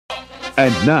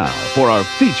And now for our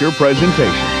feature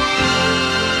presentation.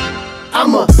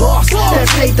 I'm a boss that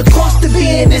paid the cost to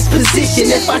be in this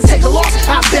position. If I take a loss,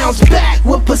 I bounce back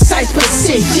with precise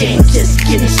precision. Just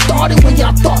getting started when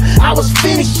y'all thought I was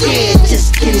finished. Yeah,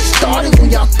 just getting started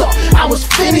when y'all thought I was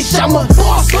finished. I'm a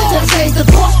boss that paid the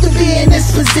cost to be in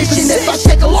this position. If I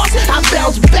take a loss, I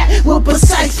bounce back with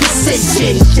precise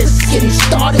precision. Just getting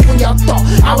started when y'all thought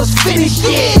I was finished.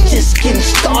 Yeah, just getting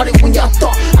started when y'all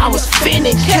thought I was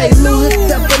finished. Hey, Lou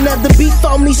hooked up another beef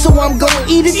on me, so I'm gonna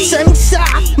eat it.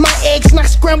 Sunnyside, my eggs not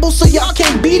scrambled, so y'all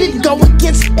can't beat it. Go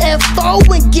against FO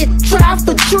and get tried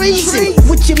for treason.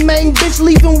 With your main bitch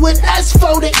leaving with us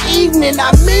for the evening.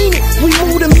 I mean it, we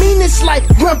move the meanest like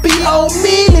grumpy old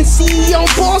men. And CEO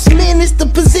boss man is the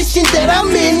position that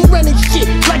I'm in. Running shit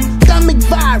like stomach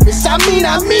virus. I mean,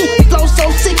 flow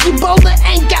so sick, Ebola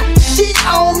ain't got shit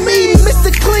on me.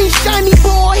 Mr. Clean, shiny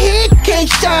boy head can't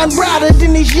shine brighter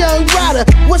than this young rider.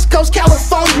 West Coast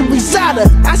California resider.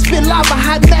 I spit lava,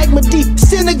 hot magma deep,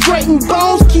 disintegrating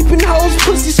bones, keeping hoes,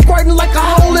 pussy squirting like a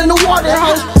hole in a water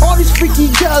hose. All these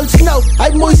freaky girls know I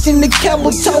moisten the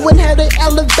camel toe and had an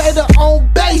elevator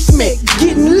on basement,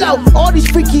 getting low. All these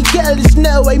freaky girls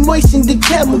know I moisten the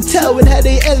camel toe and had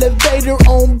an elevator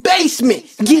on basement,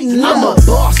 getting low. I'm a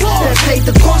boss that paid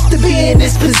the cost to be in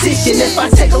this position. If I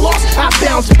take a loss, I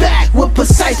bounce back with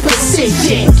precise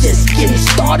precision. Just getting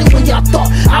started when y'all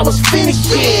thought I was finished.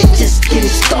 Yeah, just getting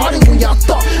started when y'all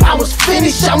thought I was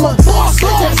finished. I'm a boss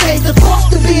that paid the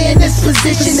cost to be in this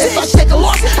position. If I take a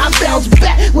loss, I bounce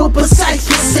back with precise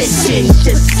precision.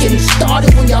 Just getting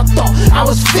started when y'all thought I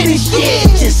was finished. Yeah,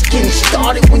 just getting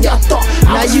started when y'all thought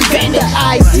I was finished. Now you got the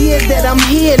idea that I'm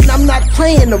here and I'm not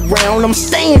playing around. I'm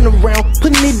staying around,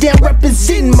 putting it down,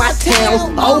 representing my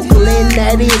town. Oakland,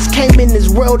 that is, came in this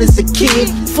world as a kid,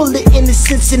 full of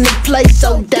innocence in the place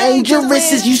so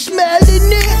dangerous. As you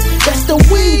smelling it, that's the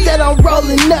weed that I'm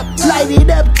rolling up. Light it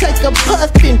up, take a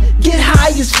puff and get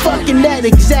high as fuck in that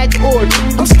exact order.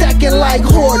 I'm stacking like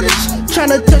hoarders,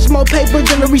 tryna touch more paper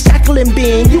than a recycling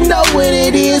bin. You know what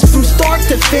it is, from start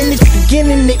to finish,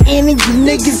 beginning to ending. You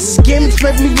niggas is gimmicks,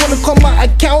 make me wanna call my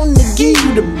accountant to give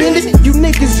you the business. You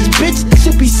niggas is bitches,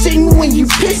 should be singing when you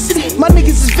pissin'. My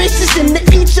niggas is vicious and they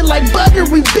eat you like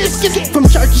buttery biscuits. From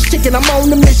church's chicken, I'm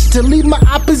on a mission to leave my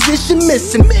opposition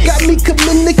missing. Got me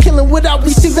committing to killing without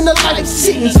receiving a life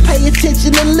sentence. Pay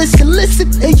attention and listen,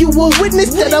 and you will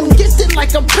witness that I'm gifted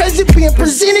like a present being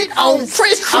presented on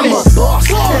Christmas. I'm a boss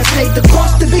that paid the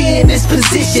cost to be in this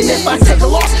position. If I take a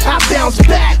loss, I bounce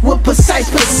back with precise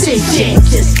precision.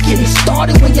 Just getting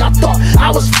started when y'all thought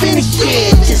I was finished. Yeah,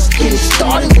 just getting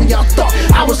started when y'all thought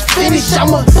I was finished. I'm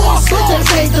a boss that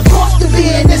paid the cost to be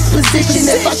in this position.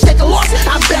 If I take a loss,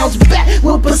 I bounce back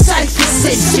with precise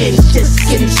precision. Just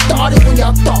getting started when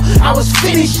y'all thought I was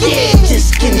finished. Yeah,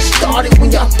 just getting started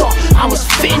when y'all thought I was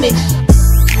finished.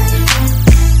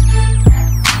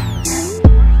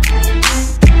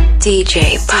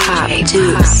 DJ Pop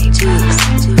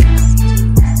Dukes.